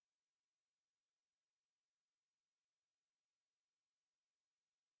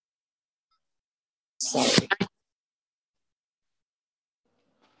Sorry.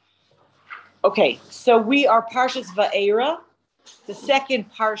 Okay, so we are Parshas Vaera, the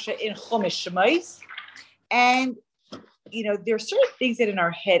second Parsha in Chumash Shemais. And, there are certain things that in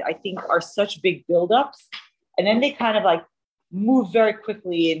our head, I think, are such big buildups. And then they kind of like move very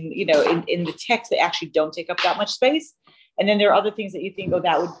quickly in the text that actually don't take up that much space. And then there are other things that you think,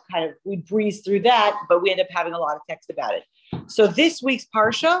 we'd breeze through that, but we end up having a lot of text about it. So this week's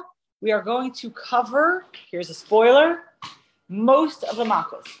Parsha, we are going to cover, here's a spoiler, most of the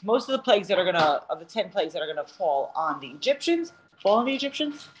makkos, most of the plagues of the 10 plagues that are gonna fall on the Egyptians. Fall on the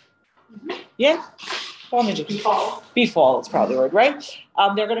Egyptians? Mm-hmm. Yeah? Fall on the Egyptians. Befall is probably the word, right?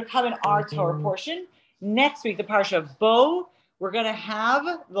 They're gonna come in our Torah portion. Next week, the Parsha of Bo, we're gonna have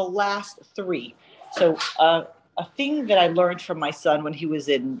the last three. So a thing that I learned from my son when he was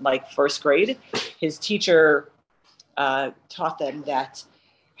in first grade, his teacher taught them that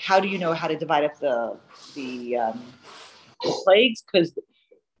how do you know how to divide up the plagues? Because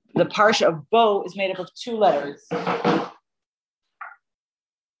the Parsha of Bo is made up of two letters. Bet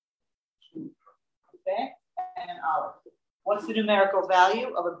and an aleph. What's the numerical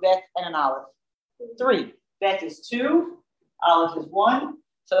value of a bet and an aleph? 3. Bet is 2, aleph is 1.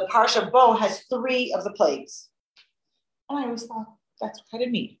 So the Parsha of Bo has 3 of the plagues. And I always thought that's kind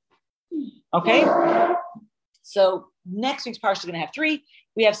of neat. Okay? So next week's Parsha is going to have 3.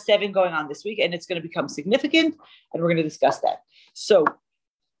 We have 7 going on this week, and it's going to become significant, and we're going to discuss that. So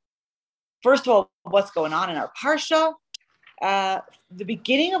first of all, what's going on in our Parsha? The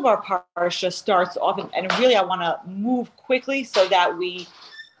beginning of our Parsha starts off, and really I want to move quickly so that we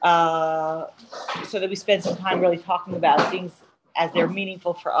spend some time really talking about things as they're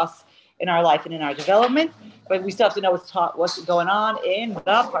meaningful for us in our life and in our development. But we still have to know what's going on in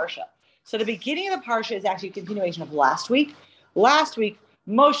the Parsha. So the beginning of the Parsha is actually a continuation of last week. Last week,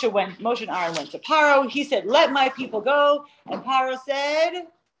 Moshe and Aaron went to Paro. He said, "Let my people go." And Paro said,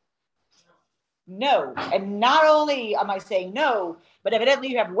 "No." And not only am I saying no, but evidently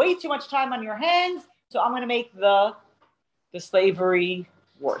you have way too much time on your hands. So I'm going to make the slavery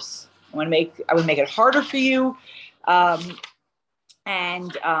worse. I'm going to make it harder for you. And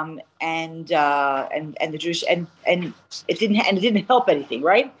the Jewish and it didn't help anything,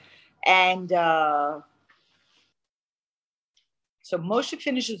 right? And so Moshe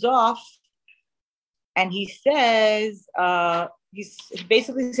finishes off, and he says, he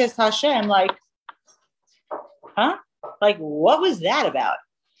basically says to Hashem, what was that about?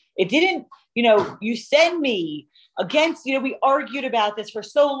 It didn't, you send me against, we argued about this for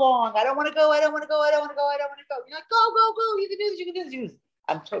so long. I don't want to go. You're like, go. You can do this.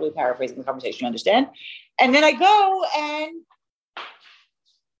 I'm totally paraphrasing the conversation, you understand? And then I go, and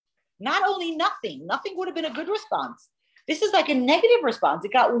not only nothing would have been a good response. This is like a negative response.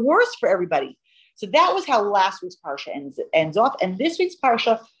 It got worse for everybody. So that was how last week's Parsha ends off. And this week's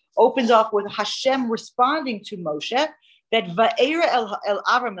Parsha opens off with Hashem responding to Moshe that Vaera el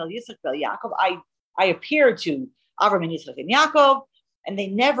Avram el Yitzchak el Yaakov. I appeared to Avram and Yitzchak and Yaakov, and they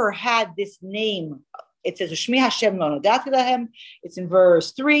never had this name. It says Shmi Hashem lo nodati lahem. It's in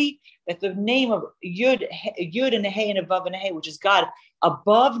verse 3 that the name of Yud and Hey and Vav and Hey, which is God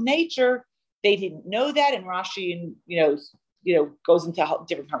above nature, they didn't know that. And Rashi, goes into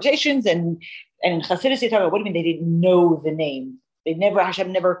different conversations, and in Chassidus they talk about what do you mean they didn't know the name?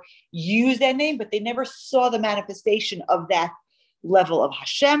 Hashem never used that name, but they never saw the manifestation of that level of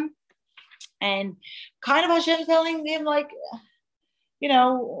Hashem. And kind of Hashem telling him why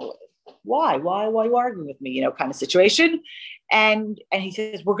are you arguing with me? Kind of situation. And he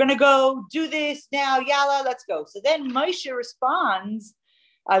says, we're going to go do this now. Yalla, let's go. So then Moshe responds,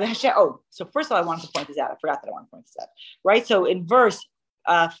 so first of all, I wanted to point this out. I forgot that I wanted to point this out, right? So in verse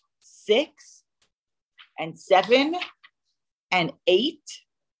 6 and 7 and 8,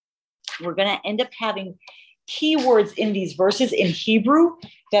 we're going to end up having keywords in these verses in Hebrew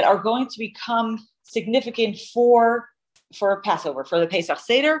that are going to become significant for Passover, for the Pesach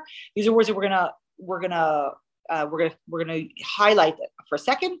Seder. These are words that we're gonna highlight for a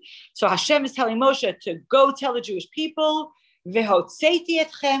second. So Hashem is telling Moshe to go tell the Jewish people, "V'hotzeiti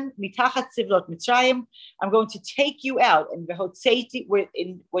etchem mitachat tzivlot Mitzrayim." I'm going to take you out. And v'hotzeiti,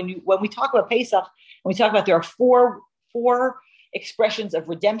 when we talk about Pesach, when we talk about there are four expressions of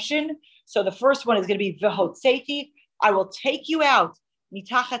redemption. So the first one is going to be v'hotzeiti. I will take you out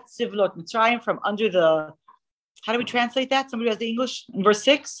mitachat tzivlot Mitzrayim, from under the. How do we translate that? Somebody has the English in verse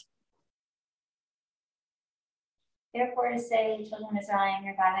 6. Therefore, to say, children of Israel,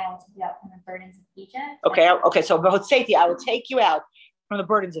 your God, I will take you out from the burdens of Egypt. Okay. So v'hotzeiti, I will take you out from the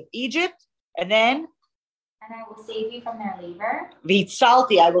burdens of Egypt, and then And I will save you from their labor.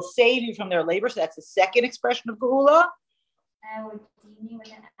 V'hitzalti, I will save you from their labor. So that's the second expression of geula. And I will redeem you with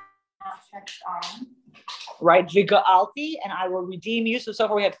an outstretched arm. Right, v'ga'alti, and I will redeem you. So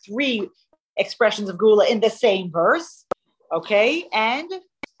far we have three expressions of geula in the same verse. Okay, and with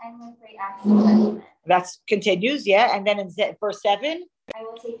great acts of judgment. That continues, yeah. And then in verse 7, I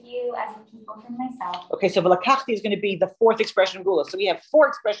will take you as a people from myself. Okay, so v'lakachti is going to be the fourth expression of geula. So we have four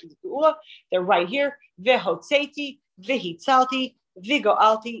expressions of geula. They're right here. V'hotzeti, v'hitzalti,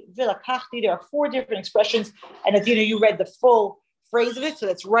 v'go'alti, v'lakachti. There are four different expressions. And Adina, you read the full phrase of it, so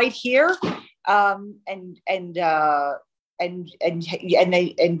that's right here. And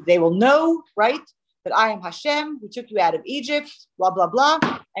they will know, right, that I am Hashem, who took you out of Egypt, blah, blah, blah.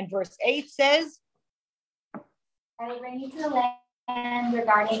 And verse 8 says, I will bring you to the land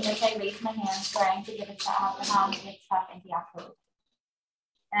regarding which I raised my hand, swearing to give it to Abraham, Yitzchak, and Yaakov.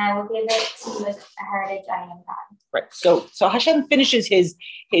 And I will give it to you as a heritage. I am God. Right. So Hashem finishes his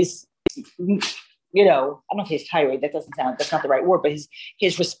I don't know if his tirade, that's not the right word, but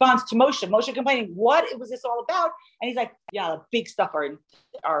his response to Moshe. Moshe complaining, what was this all about? And he's like, yeah, the big stuff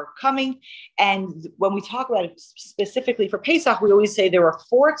are coming. And when we talk about it specifically for Pesach, we always say there are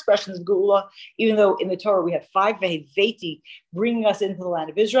four expressions of geula, even though in the Torah we have 5, veheveti, bringing us into the land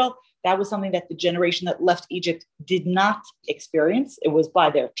of Israel. That was something that the generation that left Egypt did not experience. It was by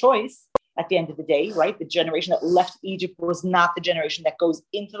their choice at the end of the day, right? The generation that left Egypt was not the generation that goes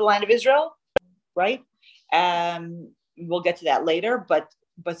into the land of Israel. Right? We'll get to that later, but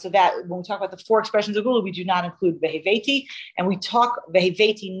so that when we talk about the four expressions of geula, we do not include veheveti, and we talk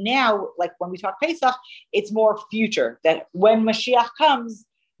veheveti now, like when we talk Pesach, it's more future, that when Mashiach comes,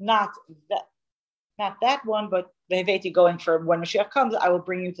 not that one, but veheveti going for when Mashiach comes, I will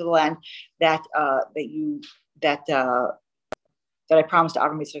bring you to the land that I promised to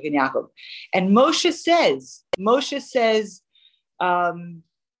Avraham, Yitzchak, and Yaakov. And Moshe says, Moshe says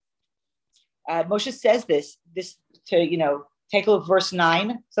this to, take a look, verse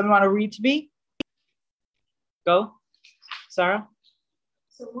 9. Someone want to read to me? Go, Sarah.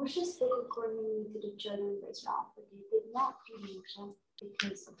 So Moshe spoke accordingly to the children of Israel, but they did not do Moshe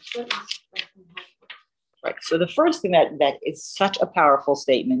because of goodness. Right. So the first thing that is such a powerful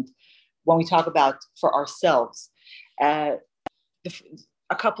statement when we talk about for ourselves, a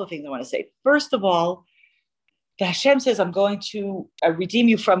couple of things I want to say. First of all, the Hashem says, I'm going to redeem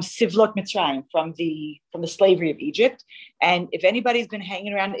you from Sivlot Mitzrayim, from the slavery of Egypt. And if anybody's been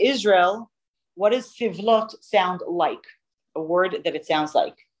hanging around Israel, what does Sivlot sound like? A word that it sounds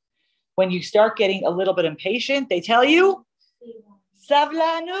like. When you start getting a little bit impatient, they tell you,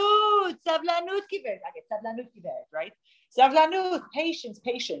 Savlanut kivet. I get Savlanut kivet, right? Savlanut,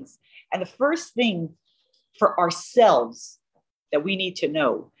 patience. And the first thing for ourselves that we need to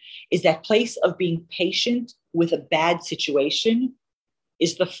know is that place of being patient with a bad situation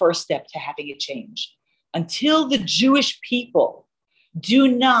is the first step to having it change. Until the Jewish people do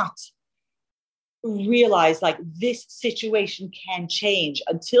not realize like this situation can change,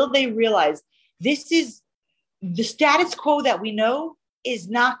 until they realize this is the status quo that we know is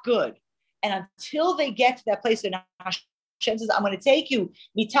not good. And until they get to that place, and Hashem says, I'm going to take you,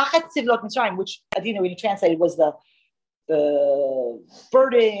 mitachat sivlot Mitzrayim, which Adina, when you translated, was the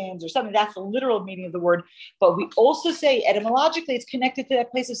burdens or something. That's the literal meaning of the word. But we also say etymologically, it's connected to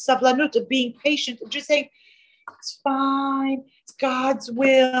that place of savlanut, of being patient, of just saying, it's fine, it's God's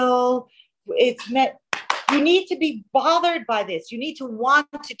will, it's meant. You need to be bothered by this. You need to want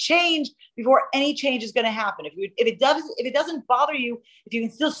to change before any change is going to happen. If it doesn't bother you, if you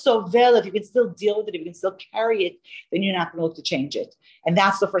can still sovel, if you can still deal with it, if you can still carry it, then you're not going to look to change it. And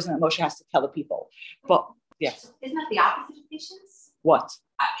that's the first thing that Moshe has to tell the people. But yes. Isn't that the opposite of patience? What?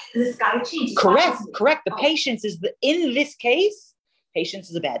 This got to change. Correct. The patience is in this case, patience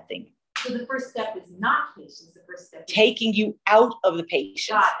is a bad thing. So the first step is not patience. The first step is taking you out of the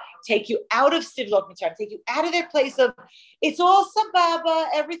patience. Take you out of Sivlot Mitzrayim. Take you out of that place of it's all sababa,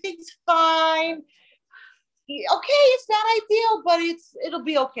 everything's fine. Okay, it's not ideal, but it'll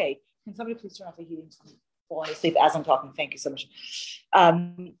be okay. Can somebody please turn off the heating? I'm falling asleep as I'm talking. Thank you so much.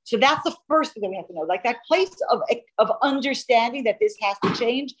 So that's the first thing that we have to know. Like that place of understanding that this has to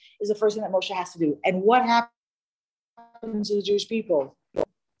change is the first thing that Moshe has to do. And what happened to the Jewish people?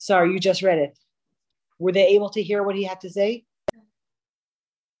 Sorry, you just read it. Were they able to hear what he had to say?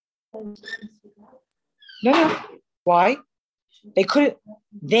 No. Why? They couldn't.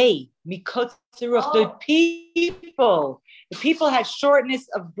 The people had shortness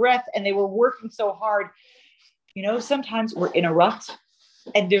of breath and they were working so hard. Sometimes we're in a rut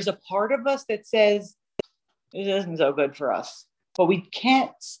and there's a part of us that says, this isn't so good for us. But we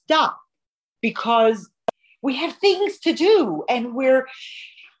can't stop because we have things to do, and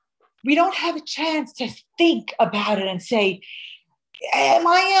we don't have a chance to think about it and say, am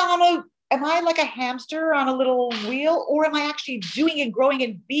I like a hamster on a little wheel, or am I actually doing and growing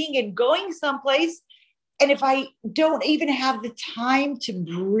and being and going someplace? And if I don't even have the time to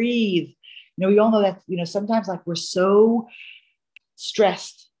breathe, we all know that, sometimes like we're so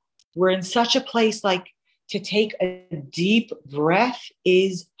stressed. We're in such a place like to take a deep breath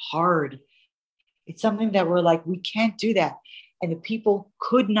is hard. It's something that we're like, we can't do that. And the people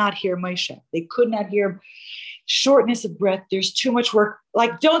could not hear Moshe. They could not hear shortness of breath. There's too much work.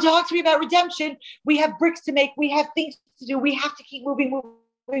 Like, don't talk to me about redemption. We have bricks to make. We have things to do. We have to keep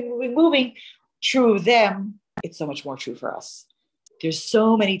moving. True of them, it's so much more true for us. There's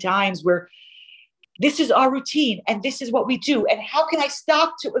so many times where this is our routine and this is what we do. And how can I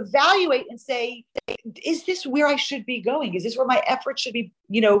stop to evaluate and say, is this where I should be going? Is this where my effort should be,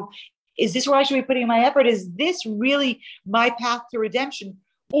 is this where I should be putting my effort? Is this really my path to redemption?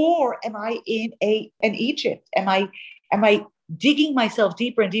 Or am I in an Egypt? Am I digging myself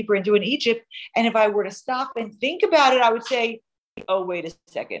deeper and deeper into an Egypt? And if I were to stop and think about it, I would say, oh, wait a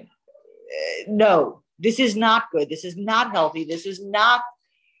second. No, this is not good. This is not healthy. This is not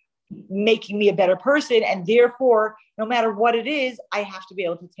making me a better person. And therefore, no matter what it is, I have to be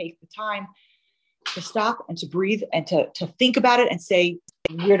able to take the time to stop and to breathe and to think about it and say,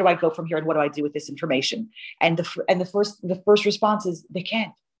 where do I go from here? And what do I do with this information? And the first response is they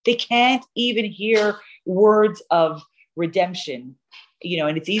can't even hear words of redemption,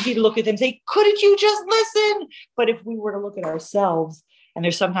 and it's easy to look at them and say, couldn't you just listen? But if we were to look at ourselves, and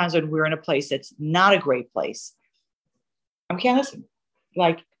there's sometimes when we're in a place that's not a great place, and we can't listen.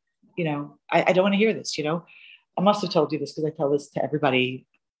 Like, I don't want to hear this, I must have told you this because I tell this to everybody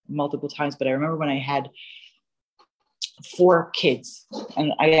multiple times, but I remember when I had 4 kids,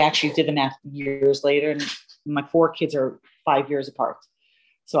 and I actually did the math years later, and my 4 kids are 5 years apart.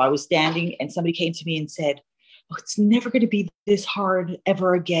 So I was standing and somebody came to me and said, oh, it's never going to be this hard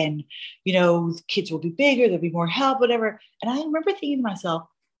ever again. Kids will be bigger, there'll be more help, whatever. And I remember thinking to myself,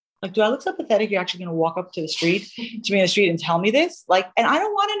 like, do I look so pathetic? You're actually going to walk up to me in the street and tell me this? Like, and I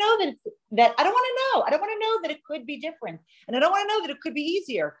don't want to know that I don't want to know. I don't want to know that it could be different. And I don't want to know that it could be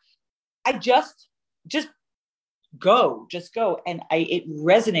easier. I just go. And it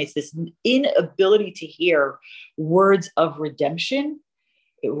resonates, this inability to hear words of redemption.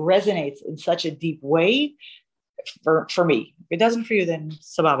 It resonates in such a deep way for me. If it doesn't for you, then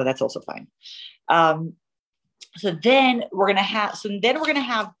sababa, that's also fine. Then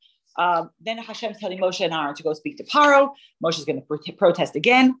Hashem's telling Moshe and Aaron to go speak to Paro. Moshe's going to protest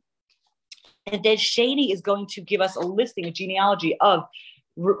again. And then Shani is going to give us a listing, a genealogy of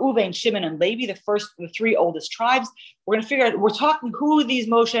Reuven, Shimon, and Levi, the 3 oldest tribes. We're going to figure out, we're talking who these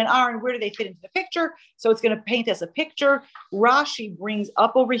Moshe and Aaron, where do they fit into the picture? So it's going to paint us a picture. Rashi brings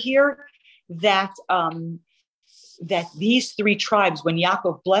up over here that these 3 tribes, when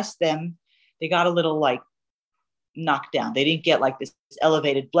Yaakov blessed them, they got a little like knocked down. They didn't get like this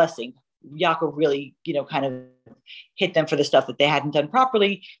elevated blessing. Yaakov really, kind of hit them for the stuff that they hadn't done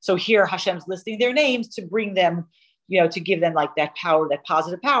properly. So here Hashem's listing their names to bring them, to give them like that power, that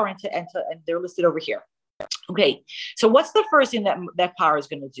positive power, and they're listed over here. Okay, so what's the first thing that Paro is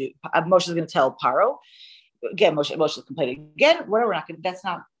going to do? Moshe is going to tell Paro again. Moshe is complaining again. That's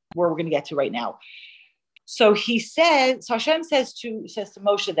not where we're going to get to right now. So Hashem says to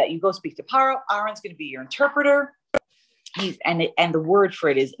Moshe that you go speak to Paro. Aaron's going to be your interpreter. And the word for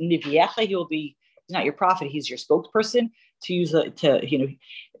it is niviecha. He's not your prophet. He's your spokesperson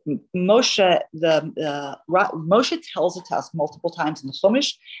Moshe. Moshe tells it to us multiple times in the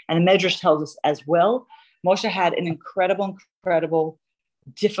Chumash, and the Medrash tells us as well. Moshe had an incredible,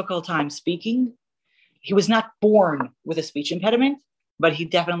 difficult time speaking. He was not born with a speech impediment, but he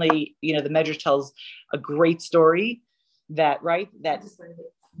definitely, the Medrash tells a great story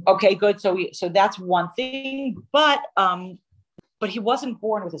okay, good. So that's one thing, but he wasn't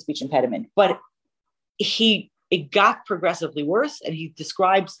born with a speech impediment, but it got progressively worse, and he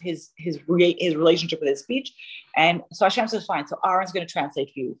describes his relationship with his speech. And so Hashem says, fine, so Aaron's going to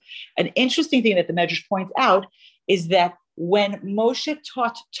translate for you. An interesting thing that the Medrash points out is that when Moshe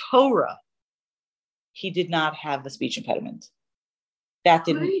taught Torah, he did not have the speech impediment. That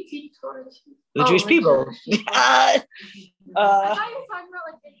didn't. The Jewish people. I thought you were talking about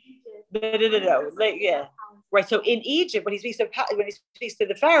like in Egypt. No. Yeah. Right. So in Egypt, when he speaks to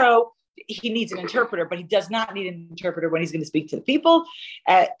the Pharaoh, he needs an interpreter, but he does not need an interpreter when he's going to speak to the people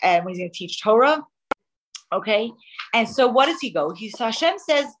and when he's going to teach Torah. Okay. And so what does he go? Hashem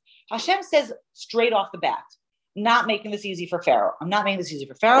says straight off the bat, not making this easy for Pharaoh. I'm not making this easy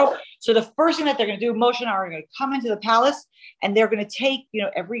for Pharaoh. So the first thing that they're going to do, Moshe and Aaron are going to come into the palace, and they're going to take,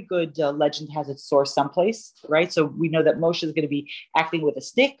 every good legend has its source someplace, right? So we know that Moshe is going to be acting with a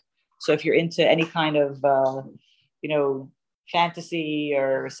stick. So if you're into any kind of, fantasy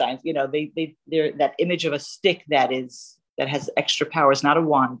or science, they're that image of a stick that has extra powers, not a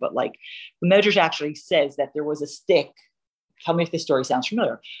wand, but like the Medrash actually says that there was a stick. Tell me if this story sounds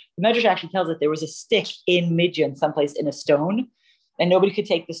familiar. The Medrash actually tells that there was a stick in Midian, someplace in a stone, and nobody could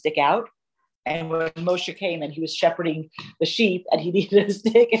take the stick out. And when Moshe came and he was shepherding the sheep and he needed a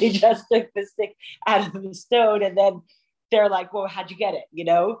stick and he just took the stick out of the stone, and then they're like, well, how'd you get it?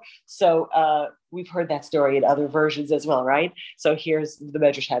 So we've heard that story in other versions as well, right? So here's the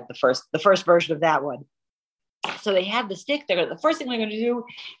Medrash had the first version of that one. So they have the stick. The first thing they're going to do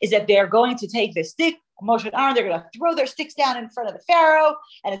is that they're going to take the stick, Moshe and Aaron, they're going to throw their sticks down in front of the Pharaoh,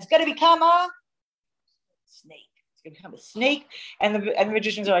 and it's going to become a snake. It's going to become a snake. And the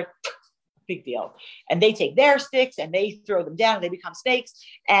magicians are like, big deal. And they take their sticks and they throw them down and they become snakes,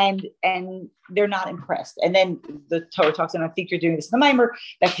 and they're not impressed. And then the Torah talks, and I think you're doing this in the Mimer,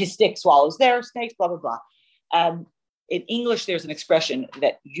 that his stick swallows their snakes, blah, blah, blah. In English, there's an expression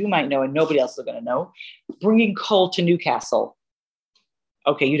that you might know and nobody else is going to know: bringing coal to Newcastle.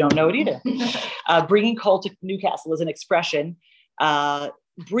 Okay, you don't know it either. Bringing coal to Newcastle is an expression,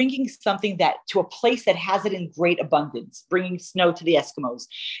 bringing something to a place that has it in great abundance, bringing snow to the Eskimos.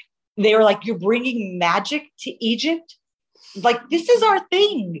 They were like, you're bringing magic to Egypt? Like, this is our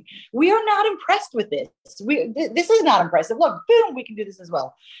thing. We are not impressed with this. This is not impressive. Look, boom, we can do this as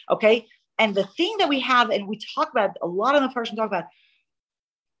well. Okay? And the thing that we have, and we talk about a lot on the Parsha, talk about,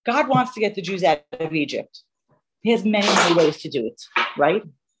 God wants to get the Jews out of Egypt. He has many, many ways to do it, right?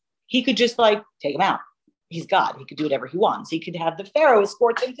 He could just take them out. He's God. He could do whatever he wants. He could have the Pharaoh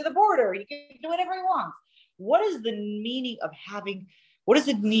escort them to the border. He could do whatever he wants. What is the meaning of what does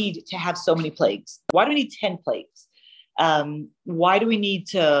it need to have so many plagues? Why do we need 10 plagues? Why do we need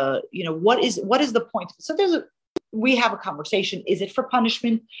to, what is the point? So we have a conversation. Is it for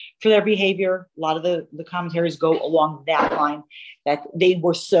punishment for their behavior? A lot of the commentaries go along that line, that they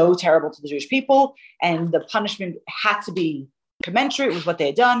were so terrible to the Jewish people and the punishment had to be commensurate with what they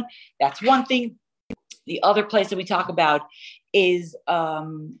had done. That's one thing. The other place that we talk about is a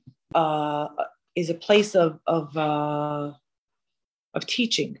place of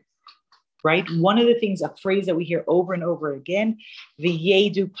teaching, right? One of the things, a phrase that we hear over and over again,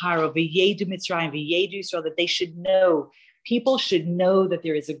 v'yedu paro, v'yedu Mitzrayim, v'yedu Yisrael, that they should know, people should know that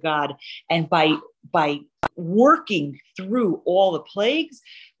there is a God. And by working through all the plagues,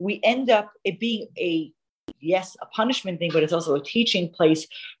 we end up it being a punishment thing, but it's also a teaching place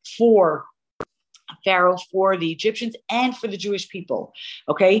for Pharaoh, for the Egyptians, and for the Jewish people.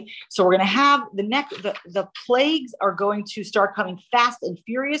 Okay, so we're going to have the plagues are going to start coming fast and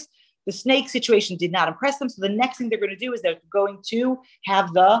furious. The snake situation did not impress them, so the next thing they're going to do is they're going to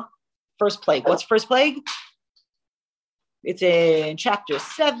have the first plague. What's the first plague? It's in chapter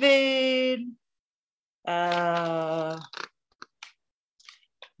 7,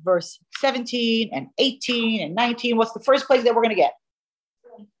 verse 17 and 18 and 19. What's the first plague that we're going to get?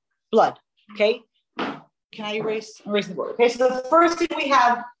 Blood. Okay. Can I erase the board? Okay, so the first thing we're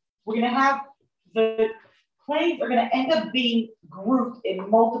going to have the plagues are going to end up being grouped in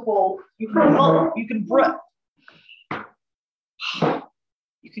multiple. You can group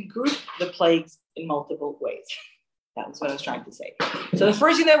the plagues in multiple ways. That was what I was trying to say. So the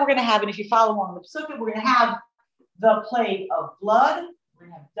first thing that we're going to have, and if you follow along the psukim, we're going to have the plague of blood. We're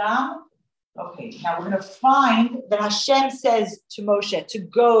going to have dam. Okay, now we're going to find that Hashem says to Moshe to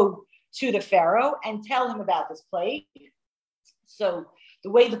go to the Pharaoh and tell him about this plague. So the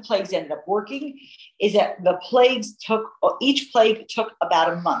way the plagues ended up working is that each plague took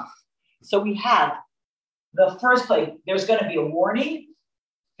about a month. So we had the first plague. There's going to be a warning.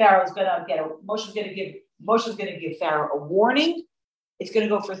 Moshe's going to give Pharaoh a warning. It's going to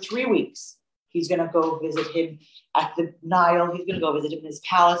go for 3 weeks. He's going to go visit him at the Nile. He's going to go visit him in his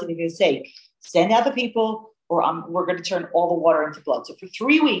palace, and he's going to say, send out the people, or we're going to turn all the water into blood. So for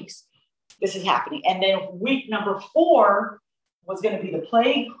 3 weeks, this is happening. And then week number 4 was going to be the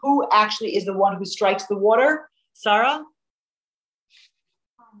plague. Who actually is the one who strikes the water? Sarah?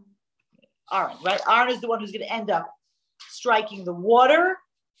 Aaron, right? Aaron is the one who's going to end up striking the water.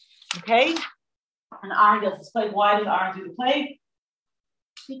 Okay? And Aaron does this plague. Why does Aaron do the plague?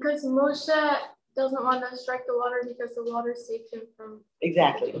 Because Moshe doesn't want to strike the water because the water saved him from...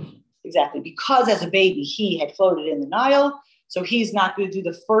 Exactly. Because as a baby, he had floated in the Nile. So he's not going to do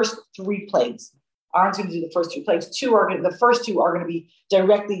the first 3 plagues. Aaron's going to do the first 2 plagues. The first two are going to be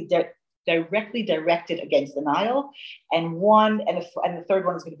directly directly directed against the Nile, and the third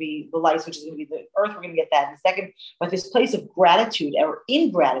one is going to be the lice, which is going to be the earth. We're going to get that in a second. But this place of gratitude or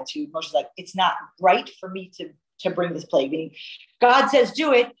ingratitude, Moshe's like, it's not right for me to bring this plague. Meaning, God says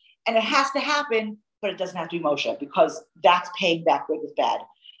do it, and it has to happen, but it doesn't have to be Moshe because that's paying back good with bad.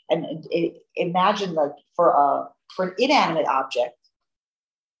 And imagine like for an inanimate object,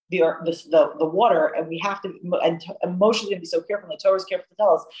 the water, and we have to, and Moshe's going to be so careful, and the Torah is careful to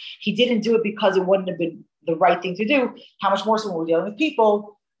tell us, he didn't do it because it wouldn't have been the right thing to do. How much more so when we're dealing with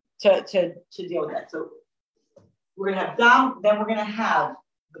people to deal with that. So we're going to have Dam, then we're going to have,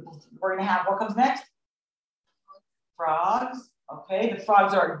 what comes next? Frogs. Okay, the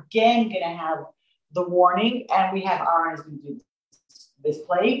frogs are again going to have the warning, and we have Aaron is going to do this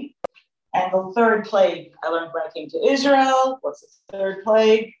plague. And the third plague I learned when I came to Israel. What's the third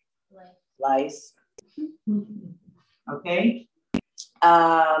plague? Lice. Okay.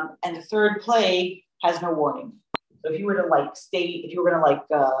 And the third plague has no warning. So if you were to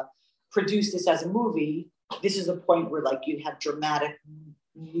produce this as a movie, this is a point where like you'd have dramatic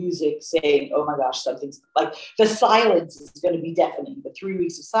music saying, oh my gosh, something's like the silence is going to be deafening, the 3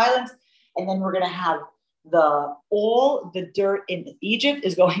 weeks of silence. And then we're going to have all the dirt in Egypt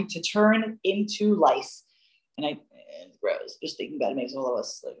is going to turn into lice. And it's gross. Just thinking about it makes all of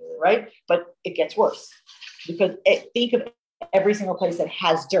us right. But it gets worse because think of every single place that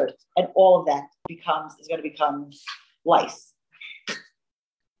has dirt, and all of that is going to become lice.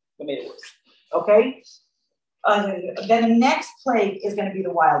 That made it worse. Okay. Then the next plague is going to be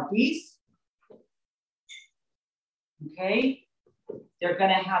the wild beasts. Okay. They're going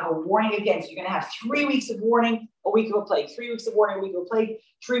to have a warning again. So you're going to have 3 weeks of warning, a week of a plague, 3 weeks of warning, a week of a plague,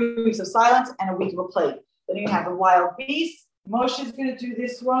 3 weeks of silence, and a week of a plague. Then you have the wild beasts. Moshe is going to do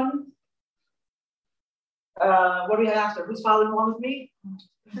this one. What do we have after? Who's following along with me?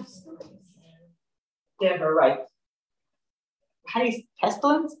 Deborah, right. How do you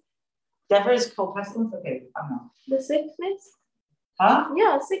pestilence? Deborah is called pestilence? Okay, I don't know. The sickness? Huh?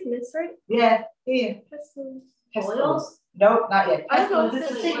 Yeah, sickness, right? Yeah. Pestilence. Pestilence. No, not yet. I don't know.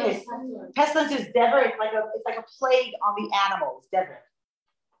 Pestilence is sickness. Pestilence is Deborah. It's like a plague on the animals. Deborah.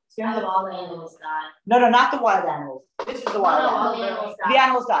 All the animals die. No, not the wild animals. This is the wild animals. All the animals die. The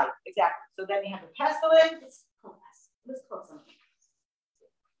animals die. Exactly. So then you have the pestilence. Let's call something.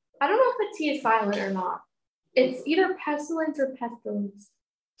 I don't know if the T is silent or not. It's either pestilence or pestilence.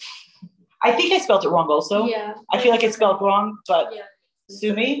 I think I spelled it wrong also. Yeah. I feel like it's spelled wrong, but yeah.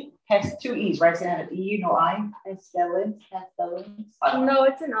 sue me. Pest, 2 E's, right? So I have E, no I. Pestilence. No,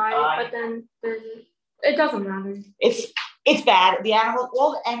 it's an I, but then it doesn't matter. It's bad. The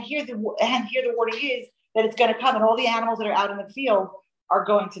animals, and here the warning is that it's going to come, and all the animals that are out in the field are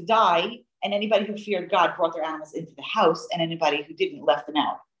going to die. And anybody who feared God brought their animals into the house, and anybody who didn't left them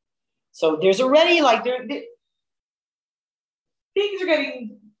out. So there's already like things are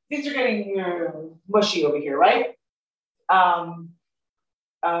getting mushy over here, right? And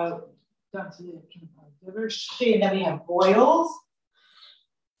then we have boils.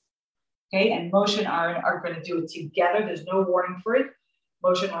 Okay, and Moshe and Aaron are going to do it together. There's no warning for it.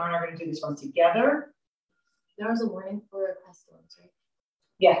 Moshe and Aaron are going to do this one together. There was a warning for a pestilence, right?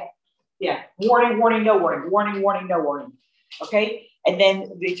 Yeah. Warning, no warning. Warning, no warning. Okay, and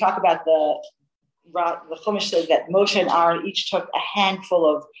then they talk about the Chumash says that Moshe and Aaron each took a handful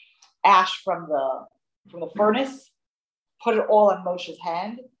of ash from the furnace, put it all on Moshe's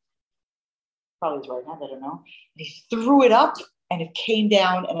hand. Probably his right hand, I don't know. And he threw it up, and it came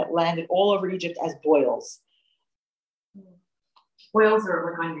down, and it landed all over Egypt as boils. Boils are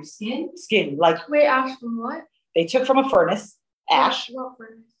like on your skin? Skin, like. Wait, ash from what? They took from a furnace, ash. What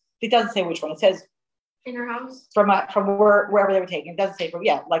furnace? It doesn't say which one. It says in her house. From wherever they were taking. It doesn't say from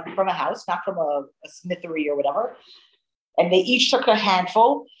a house, not from a smithery or whatever. And they each took a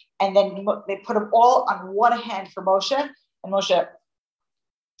handful, and then they put them all on one hand for Moshe, and Moshe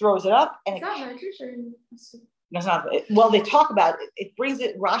throws it up, and it's not nitrogen. No, it's not. Well, they talk about it. It brings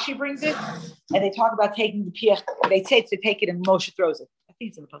it. Rashi brings it, and they talk about taking the piach. They say to take it, and Moshe throws it. I think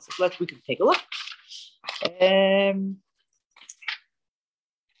it's in the pasuk. We can take a look.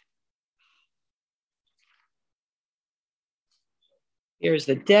 Here's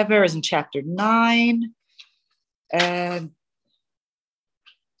the Dever, is in chapter 9.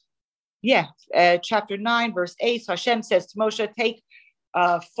 Chapter 9, verse 8. So Hashem says to Moshe, take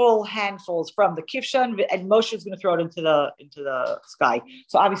full handfuls from the kivshan, and Moshe is going to throw it into the sky.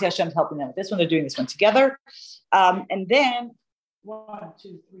 So obviously Hashem's helping them with this one. They're doing this one together. And then 1,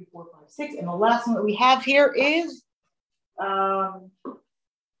 2, 3, 4, 5, 6. And the last one that we have here is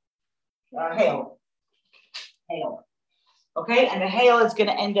hail. Okay, and the hail is going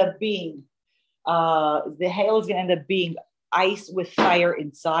to end up being ice with fire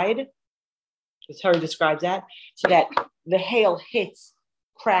inside. The Torah describes that, so that the hail hits,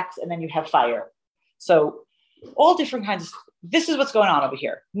 cracks, and then you have fire. So all different kinds of. This is what's going on over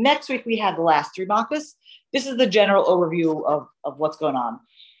here. Next week we have the last three makas. This is the general overview of what's going on.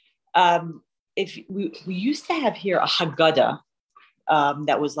 If we used to have here a Haggadah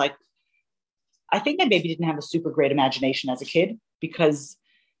that was like, I think I maybe didn't have a super great imagination as a kid, because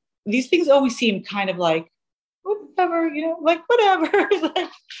these things always seem kind of like whatever, like whatever.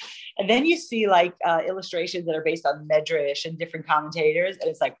 And then you see like illustrations that are based on Medrash and different commentators, and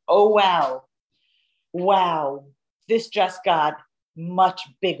it's like, oh wow, this just got much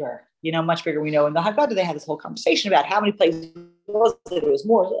bigger. Much bigger. We know in the Haggadah they had this whole conversation about how many places was it? It was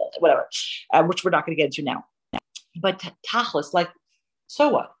more, whatever, which we're not going to get into now. But tachlis, like, so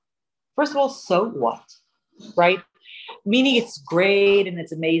what? First of all, so what, right? Meaning it's great and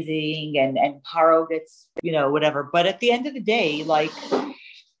it's amazing and Paro gets, whatever. But at the end of the day, like,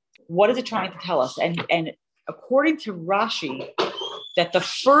 what is it trying to tell us? And according to Rashi, that the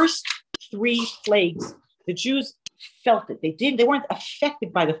first three plagues, the Jews felt it. They weren't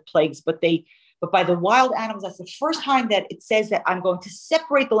affected by the plagues, but by the wild animals. That's the first time that it says that I'm going to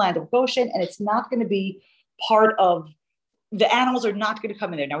separate the land of Goshen, and it's not going to be part of. The animals are not going to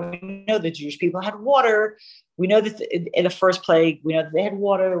come in there. Now, we know the Jewish people had water. We know that in the first plague, we know that they had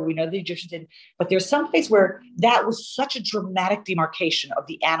water. We know the Egyptians did. But there's some place where that was such a dramatic demarcation of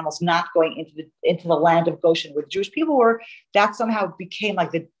the animals not going into the land of Goshen where the Jewish people were. That somehow became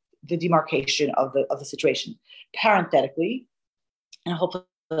like the demarcation of the situation. Parenthetically, and hopefully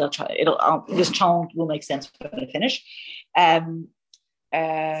this challenge will make sense when I finish. So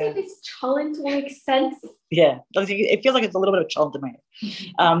this challenge will make sense. Yeah, it feels like it's a little bit of a challenge in my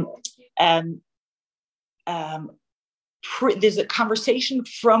head. There's a conversation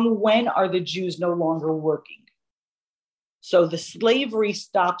from when are the Jews no longer working? So the slavery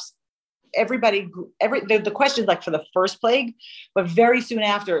stops. The question is like for the first plague, but very soon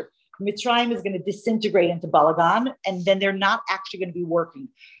after, Mitzrayim is going to disintegrate into Balagan, and then they're not actually going to be working.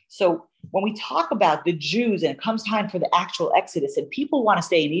 So when we talk about the Jews and it comes time for the actual Exodus and people want to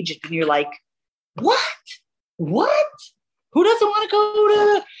stay in Egypt, and you're like, what? Who doesn't want to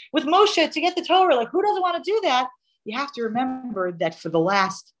go with Moshe to get the Torah? Like, who doesn't want to do that? You have to remember that for the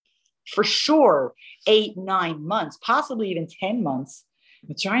last, for sure, 8-9 months, possibly even 10 months,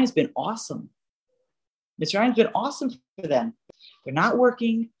 Mitzrayim has been awesome. Mitzrayim has been awesome for them. They're not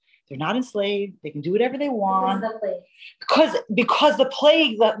working. They're not enslaved. They can do whatever they want. Because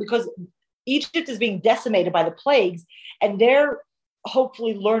Egypt is being decimated by the plagues, and they're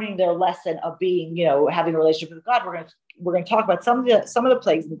hopefully learning their lesson of being, having a relationship with God. We're going to talk about some of the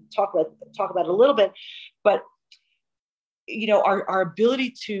plagues and talk about it a little bit, but our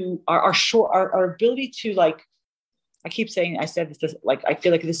ability to our ability to, like, I keep saying, I said this, like, I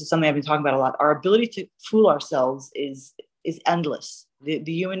feel like this is something I've been talking about a lot. Our ability to fool ourselves is endless. The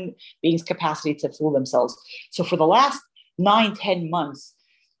human being's capacity to fool themselves. So for the last 9-10 months,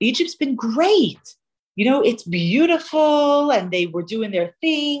 Egypt's been great. It's beautiful, and they were doing their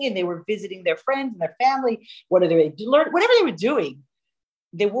thing, and they were visiting their friends and their family. Whatever they were doing,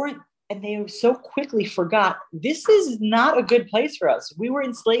 they so quickly forgot, this is not a good place for us. We were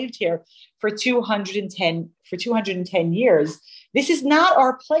enslaved here for 210 years. This is not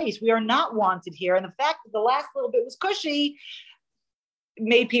our place. We are not wanted here. And the fact that the last little bit was cushy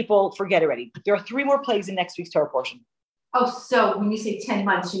made people forget already. There are 3 more plagues in next week's Torah portion. Oh, so when you say 10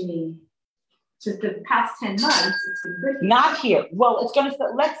 months, you mean so the past 10 months, it's been good. Not here. Well, it's going to,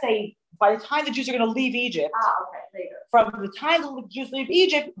 let's say, by the time the Jews are going to leave Egypt, later. From the time the Jews leave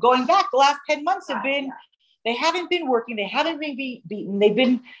Egypt, going back, the last 10 months have been, they haven't been working, they haven't been beaten, they've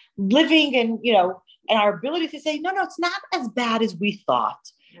been living, and our ability to say, no, it's not as bad as we thought.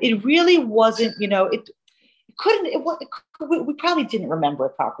 It really wasn't, we probably didn't remember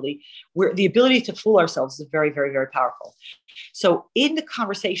it properly. Where the ability to fool ourselves is very, very, very powerful. So in the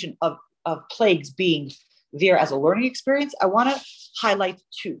conversation of plagues being there as a learning experience, I want to highlight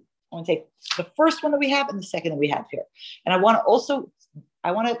 2. I want to take the first one that we have and the second that we have here. And I want to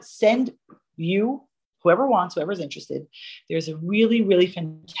send you, whoever's interested, there's a really, really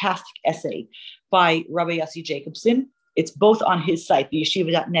fantastic essay by Rabbi Yossi Jacobson. It's both on his site, the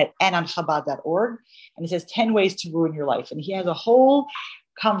yeshiva.net, and on Chabad.org. And it says 10 ways to ruin your life. And he has a whole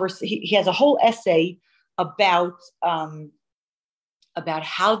he has a whole essay about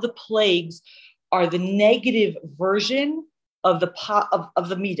how the plagues are the negative version of the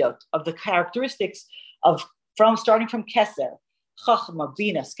midot, of the characteristics starting from Keser, Chachma,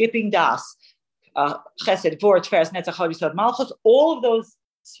 Bina, skipping Das, Chesed, Vor, Tiferes, Netzach, Hod, Yisod, Malchus, all of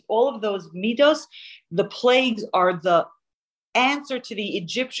those midos, the plagues are the answer to the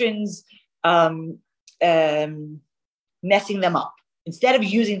Egyptians messing them up. Instead of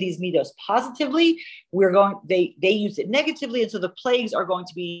using these midos positively, they used it negatively, and so the plagues are going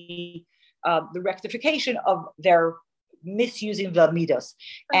to be the rectification of their misusing the midos.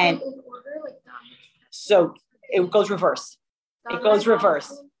 And so it goes reverse. It goes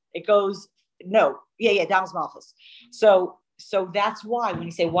reverse. It goes Damas Malchus. So that's why when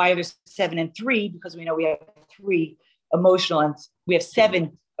you say why are there 7 and 3, because we know we have 3 emotional and we have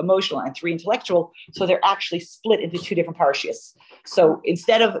 7 emotional and 3 intellectual, so they're actually split into 2 different parashas. So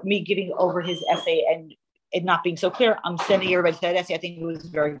instead of me giving over his essay and it not being so clear, I'm sending everybody to that essay. I think it was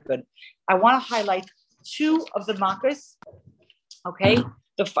very good. I want to highlight 2 of the makas. Okay, I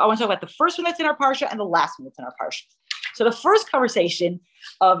want to talk about the first one that's in our parsha and the last one that's in our parsha. So the first conversation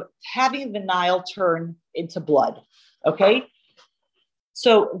of having the Nile turn into blood. Okay,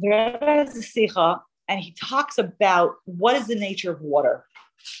 so there is a sicha, and he talks about what is the nature of water.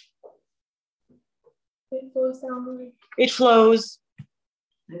 It flows down. It flows.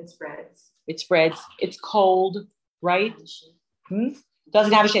 It spreads. It spreads. It's cold, right?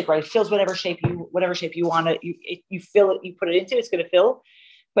 Doesn't have a shape, right? It fills whatever shape you want it. You fill it. You put it into. It's going to fill.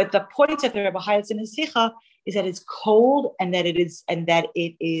 But the point that the Rebbe highlights in his sicha is that it's cold and that it is on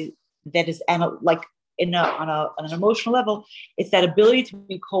an emotional level. It's that ability to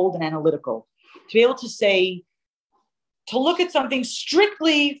be cold and analytical, to be able to say, to look at something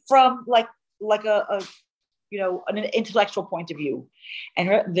strictly from like an intellectual point of view. And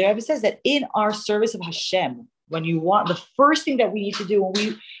the Rebbe says that in our service of Hashem, the first thing that we need to do when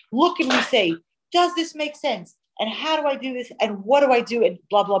we look and we say, does this make sense? And how do I do this? And what do I do? And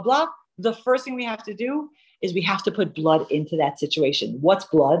blah, blah, blah. The first thing we have to do is we have to put blood into that situation. What's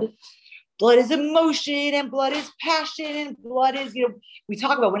blood? Blood is emotion, and blood is passion, and blood is, we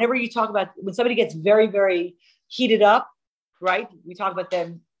talk about, when somebody gets very, very heated up, right? We talk about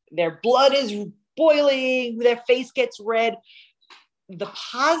them, their blood is boiling, their face gets red. The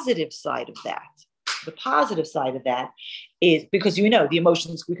positive side of that is because, the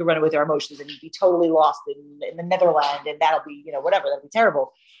emotions, we could run with our emotions and you'd be totally lost in the Netherlands, and that'll be, whatever, that'll be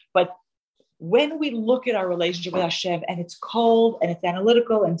terrible. But when we look at our relationship with Hashem and it's cold and it's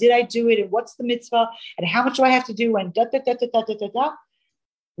analytical and did I do it and what's the mitzvah and how much do I have to do and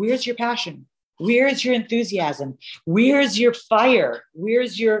where's your passion? Where's your enthusiasm? Where's your fire?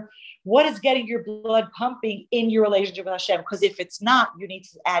 What is getting your blood pumping in your relationship with Hashem? Because if it's not, you need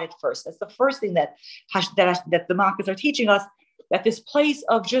to add it first. That's the first thing that the makas are teaching us, that this place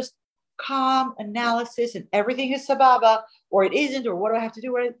of just calm analysis and everything is sababa, or it isn't, or what do I have to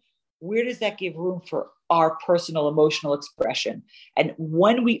do? Where does that give room for our personal emotional expression? And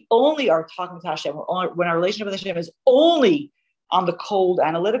when we only are talking to Hashem, when our relationship with Hashem is only on the cold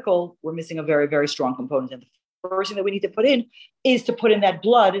analytical, we're missing a very, very strong component. And the first thing that we need to put in is to put in that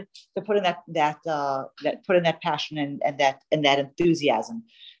blood, to put in that passion and that enthusiasm.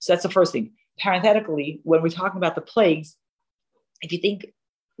 So that's the first thing. Parenthetically, when we're talking about the plagues, if you think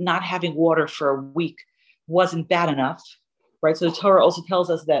not having water for a week wasn't bad enough, right? So the Torah also tells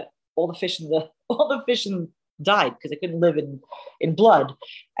us that all the fish died because they couldn't live in blood.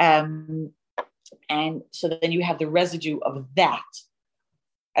 And so then you have the residue of that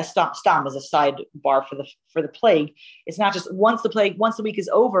as stam as a sidebar for the plague. It's not just once the week is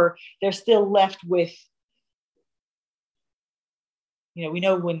over, they're still left with, we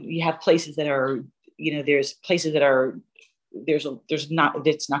know when you have places that are, there's places that are, it's not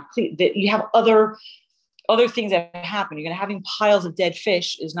clear, that you have other things that happen. You're going to having piles of dead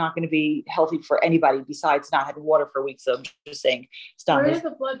fish is not going to be healthy for anybody besides not having water for a week. So I'm just saying, stop. Where did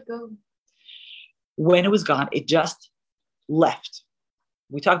the blood go? When it was gone, it just left.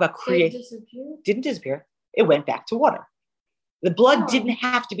 We talk about didn't disappear. It went back to water. The blood didn't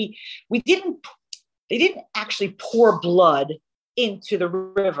have to be, they didn't actually pour blood into the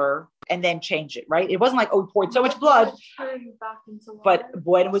river and then change it, right? It wasn't like, we poured so much blood, but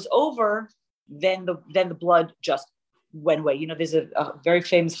when it was over, then the blood just went away. There's a very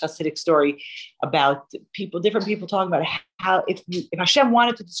famous Hasidic story about different people talking about how if Hashem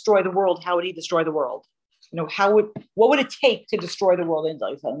wanted to destroy the world, how would he destroy the world? What would it take to destroy the world? And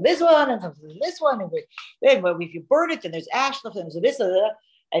this one, and this one, and if you burn it, then there's ash left, and there's this,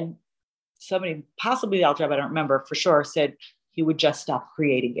 and somebody, possibly the Alter Rebbe, I don't remember for sure, said he would just stop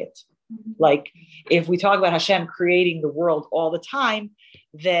creating it. Mm-hmm. Like if we talk about Hashem creating the world all the time,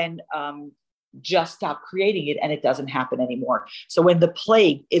 then just stop creating it, and it doesn't happen anymore. So when the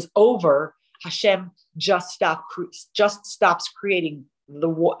plague is over, Hashem just stops creating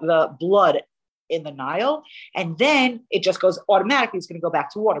the blood in the Nile, and then it just goes automatically. It's going to go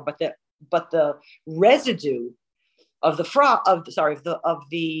back to water, but the residue of the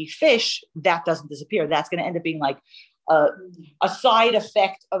fish, that doesn't disappear. That's going to end up being like a side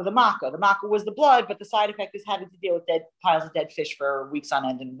effect of the makkah. The makkah was the blood, but the side effect is having to deal with piles of dead fish for weeks on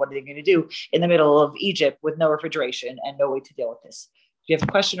end. And what are they going to do in the middle of Egypt with no refrigeration and no way to deal with this? Do you have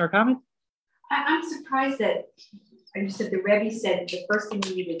a question or a comment? I'm surprised that you said the Rebbe said the first thing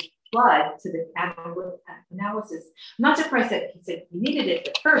you needed blood to the analysis. I'm not surprised that he said you needed it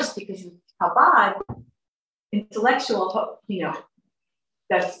at first because Chabad, intellectual,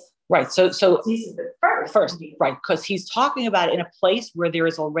 that's right. So the first, right, because he's talking about it in a place where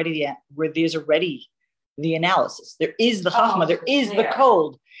there's already the analysis. There is the chachma. There is the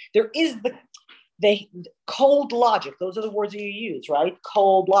code. There is the cold logic. Those are the words that you use, right?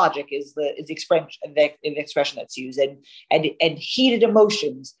 Cold logic is the expression that's used, and heated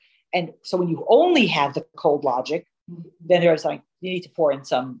emotions. And so when you only have the cold logic, then there's like you need to pour in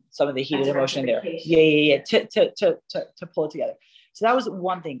some of the heated emotion in there. Yeah. To pull it together. So that was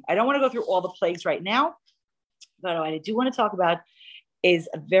one thing. I don't want to go through all the plagues right now, but what I do want to talk about is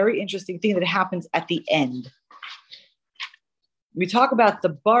a very interesting thing that happens at the end. We talk about the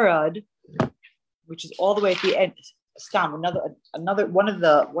barad, which is all the way at the end. Stam, another one of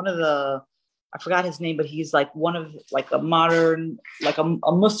the I forgot his name, but he's like one of like a modern, like a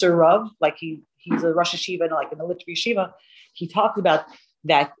Musar Rav, like he's a Rosh Hashiva, like in the Litvi Yeshiva. He talks about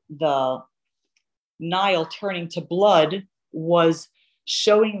that the Nile turning to blood was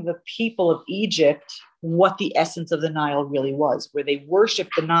showing the people of Egypt what the essence of the Nile really was, where they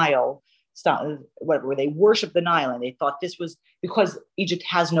worshiped the Nile, where they worshiped the Nile, and they thought this was because Egypt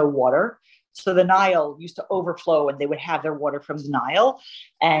has no water. So the Nile used to overflow and they would have their water from the Nile.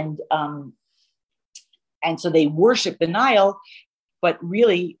 And so they worshiped the Nile, but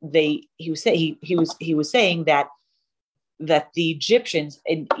really he was saying that the Egyptians,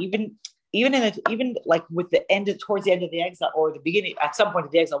 and even like with towards the end of the exile, or the beginning, at some point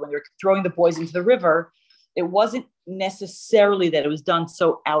of the exile, when they were throwing the boys into the river, it wasn't necessarily that it was done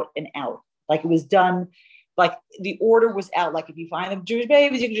so out and out. Like it was done, like the order was out. Like if you find them Jewish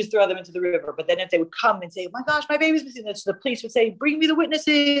babies, you can just throw them into the river. But then if they would come and say, "Oh my gosh, my baby's missing," so the police would say, "Bring me the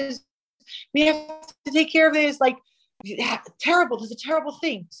witnesses. We have to take care of this." Like terrible. This is a terrible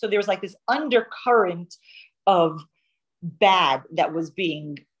thing. So there was like this undercurrent of bad that was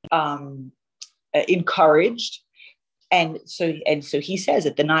being encouraged, and so he says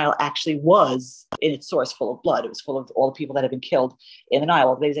that the Nile actually was in its source full of blood. It was full of all the people that have been killed in the Nile,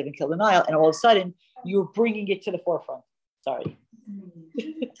 all the babies that have been killed in the Nile, and all of a sudden you're bringing it to the forefront. Sorry,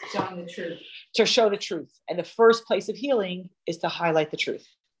 showing the truth, to show the truth, and the first place of healing is to highlight the truth,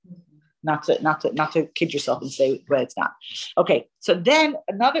 not to kid yourself and say well it's not. Okay, so then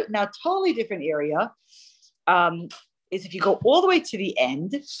another now totally different area. Is if you go all the way to the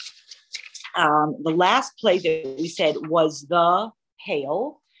end, the last plague that we said was the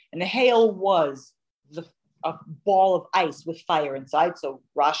hail, and the hail was a ball of ice with fire inside. So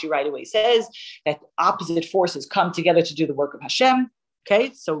Rashi right away says that opposite forces come together to do the work of Hashem.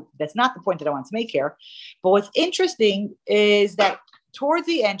 Okay, so that's not the point that I want to make here. But what's interesting is that towards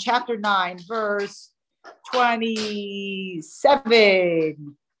the end, chapter 9, verse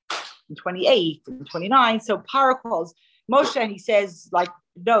 27, and 28 and 29. So Paro calls Moshe and he says, like,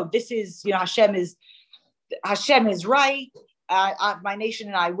 no, this is, Hashem is right. My nation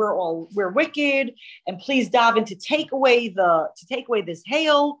and I, we're wicked, and please daven to take away this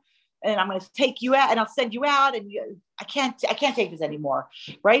hail, and I'm going to take you out, and I'll send you out, and I can't take this anymore,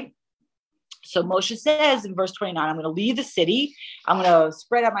 right? So Moshe says in verse 29, I'm going to leave the city, I'm going to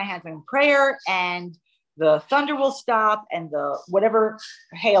spread out my hands in prayer, and the thunder will stop, and the whatever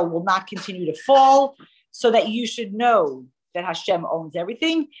hail will not continue to fall, so that you should know that Hashem owns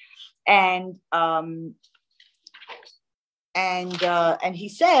everything. And he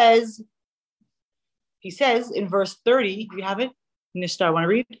says in verse 30, do you have it? Nishta, I want to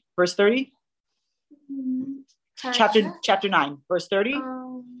read verse 30. Chapter 9, verse 30.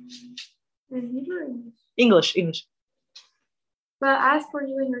 In Hebrew. English. But as for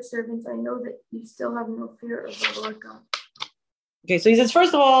you and your servants, I know that you still have no fear of the Lord God. Okay, so he says,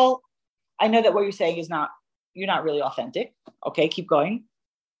 first of all, I know that what you're saying is you're not really authentic. Okay, keep going.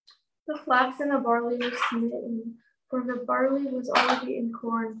 The flax and the barley were smitten, for the barley was already in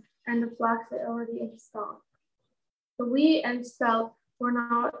corn, and the flax had already in stock. The wheat and spelt were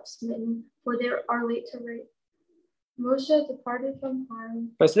not smitten, for they are late to reap. Moshe departed from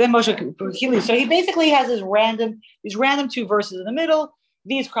Paran. So then Moshe, so he basically has these random 2 verses in the middle.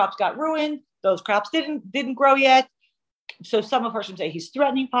 These crops got ruined. Those crops didn't grow yet. So some of Hershim say he's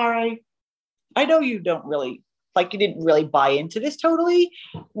threatening Parai. I know you don't really, you didn't really buy into this totally.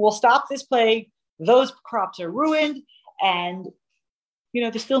 We'll stop this plague. Those crops are ruined. And,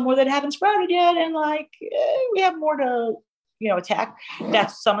 there's still more that haven't sprouted yet. And we have more to, attack.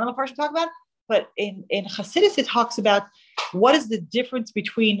 That's some of the Parsha talk about. But in Chassidus, it talks about what is the difference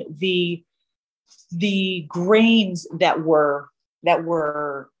between the grains that were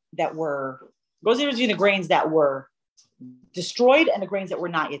between the grains that were destroyed and the grains that were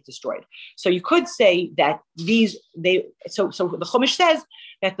not yet destroyed. So you could say that so the Chumash says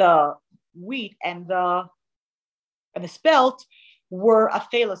that the wheat and the spelt were a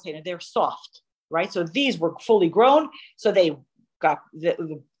phalasana, they're soft, right? So these were fully grown, so they got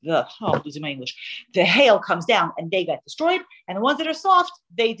losing my English. The hail comes down and they got destroyed, and the ones that are soft,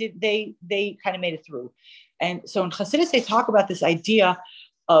 they kind of made it through. And so in Chassidus, they talk about this idea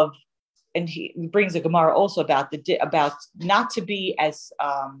of, and he brings a Gemara also about not to be as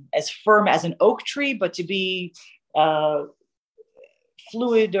firm as an oak tree, but to be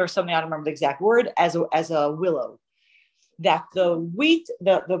fluid or something. I don't remember the exact word, as a willow. That the wheat,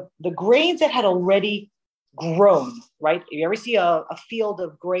 the grains that had already grown, right? If you ever see a field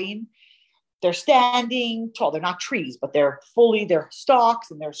of grain, they're standing tall. They're not trees, but they're stalks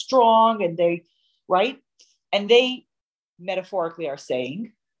and they're strong and right? And they metaphorically are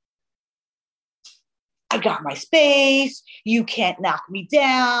saying, I got my space. You can't knock me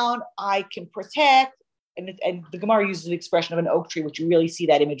down. I can protect. And the Gemara uses the expression of an oak tree, which you really see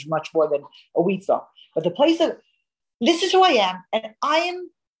that image much more than a wheat stalk. But the place of, this is who I am, and I am,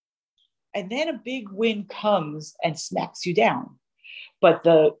 and then a big wind comes and smacks you down. But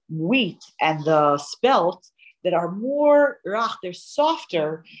the wheat and the spelt that are more, they're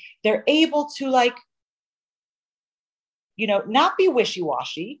softer, they're able to not be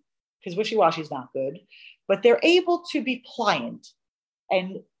wishy-washy, because wishy-washy is not good, but they're able to be pliant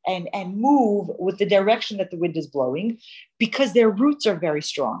and move with the direction that the wind is blowing, because their roots are very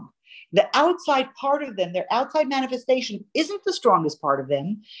strong. The outside part of them, their outside manifestation, isn't the strongest part of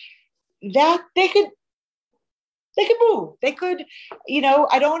them. That they could move. They could,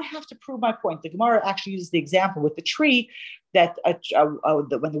 I don't have to prove my point. The Gemara actually uses the example with the tree that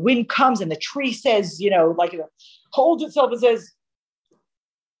when the wind comes and the tree says, it holds itself and says,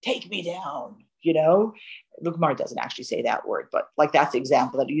 take me down, The Gemara doesn't actually say that word, but that's the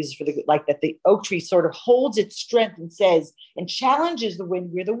example that it uses for that the oak tree sort of holds its strength and says, and challenges the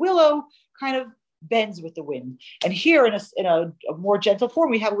wind, where the willow kind of bends with the wind. And here in a more gentle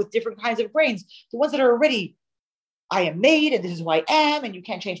form, we have it with different kinds of grains. The ones that are already, I am made, and this is who I am, and you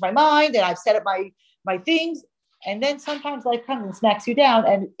can't change my mind, and I've set up my things. And then sometimes life comes and smacks you down,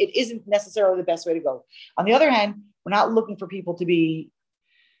 and it isn't necessarily the best way to go. On the other hand, we're not looking for people to be,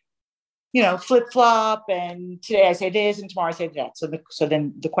 flip-flop, and today I say this and tomorrow I say that. So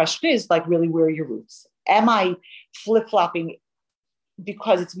then the question is, really, where are your roots? Am I flip-flopping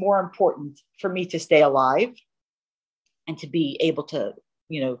because it's more important for me to stay alive and to be able to,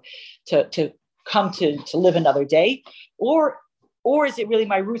 to come to live another day? Or is it really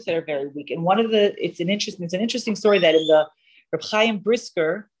my roots that are very weak? And it's an interesting story that in the Reb Chaim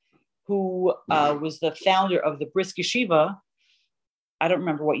Brisker, who was the founder of the Brisk Yeshiva, I don't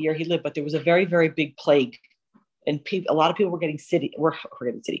remember what year he lived, but there was a very, very big plague, and a lot of people were getting sick. A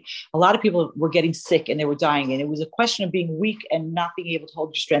lot of people were getting sick and they were dying, and it was a question of being weak and not being able to hold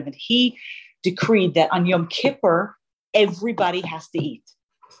your strength. And he decreed that on Yom Kippur, everybody has to eat.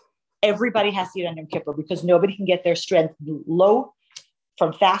 Everybody has to eat on Yom Kippur, because nobody can get their strength low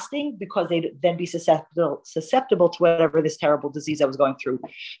from fasting, because they'd then be susceptible to whatever this terrible disease that was going through.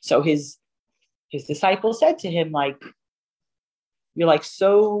 So his disciples said to him, you're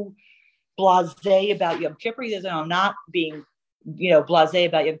so blasé about Yom Kippur. He says, no, I'm not being, blasé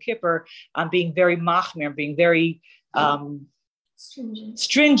about Yom Kippur. I'm being very machmir, I'm being very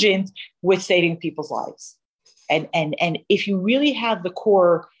stringent with saving people's lives. And if you really have the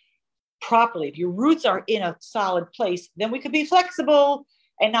core properly, if your roots are in a solid place, then we could be flexible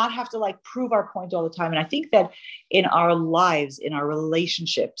and not have to prove our point all the time. And I think that in our lives, in our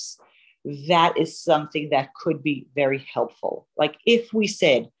relationships, that is something that could be very helpful. If we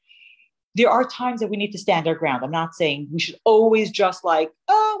said, there are times that we need to stand our ground. I'm not saying we should always just whatever,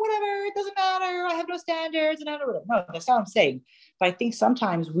 it doesn't matter, I have no standards, and I don't know. No, that's not what I'm saying. But I think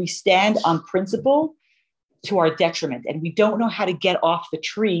sometimes we stand on principle to our detriment, and we don't know how to get off the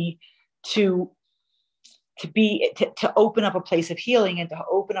tree to open up a place of healing and to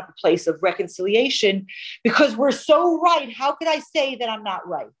open up a place of reconciliation, because we're so right. How could I say that I'm not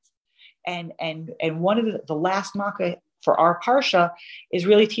right? And one of the last makkah for our Parsha is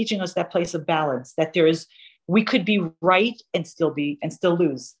really teaching us that place of balance, that we could be right and still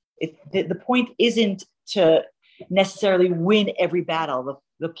lose. The point isn't to necessarily win every battle.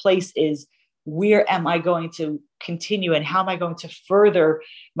 The place is, where am I going to continue, and how am I going to further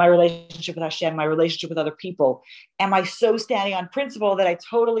my relationship with Hashem, my relationship with other people? Am I so standing on principle that I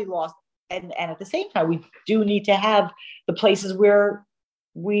totally lost? And at the same time, we do need to have the places where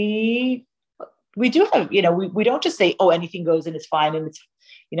we do have, we don't just say, oh, anything goes and it's fine and it's,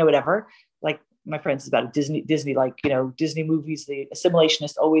 whatever. Like my friends is about Disney, like, Disney movies, the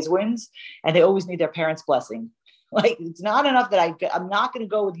assimilationist always wins, and they always need their parents' blessing. Like, it's not enough that I'm not going to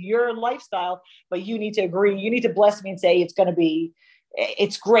go with your lifestyle, but you need to agree. You need to bless me and say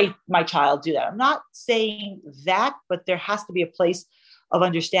it's great, my child, do that. I'm not saying that, but there has to be a place of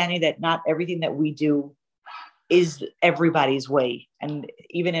understanding that not everything that we do is everybody's way. And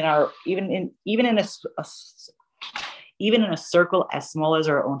even in a circle as small as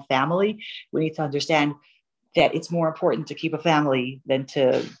our own family, we need to understand that it's more important to keep a family than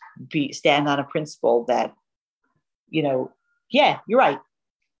to stand on a principle that, yeah, you're right,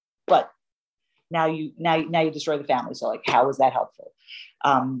 but now you destroy the family. So like, how is that helpful?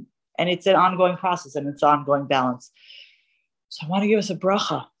 And it's an ongoing process, and it's an ongoing balance. So I want to give us a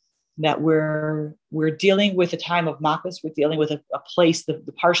bracha that we're dealing with a time of makas. We're dealing with a place. The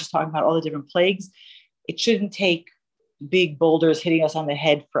Parsha is talking about all the different plagues. It shouldn't take big boulders hitting us on the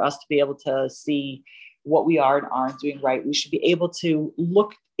head for us to be able to see what we are and aren't doing right. We should be able to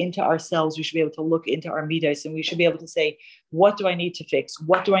look into ourselves. We should be able to look into our midas, and we should be able to say, what do I need to fix?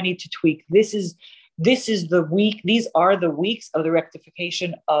 What do I need to tweak? This is the week. These are the weeks of the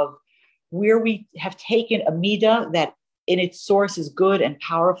rectification of where we have taken a midah that in its source is good and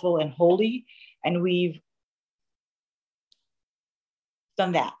powerful and holy, and we've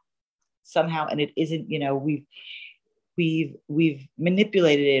done that somehow, and it isn't, we've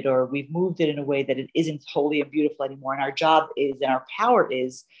manipulated it, or we've moved it in a way that it isn't holy and beautiful anymore. And our job is, and our power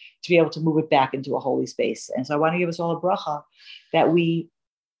is, to be able to move it back into a holy space. And so I want to give us all a bracha that we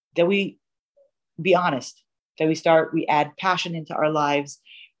be honest, that we add passion into our lives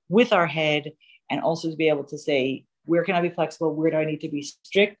with our head, and also to be able to say, where can I be flexible? Where do I need to be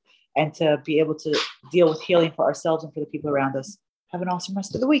strict? And to be able to deal with healing for ourselves and for the people around us. Have an awesome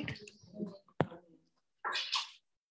rest of the week.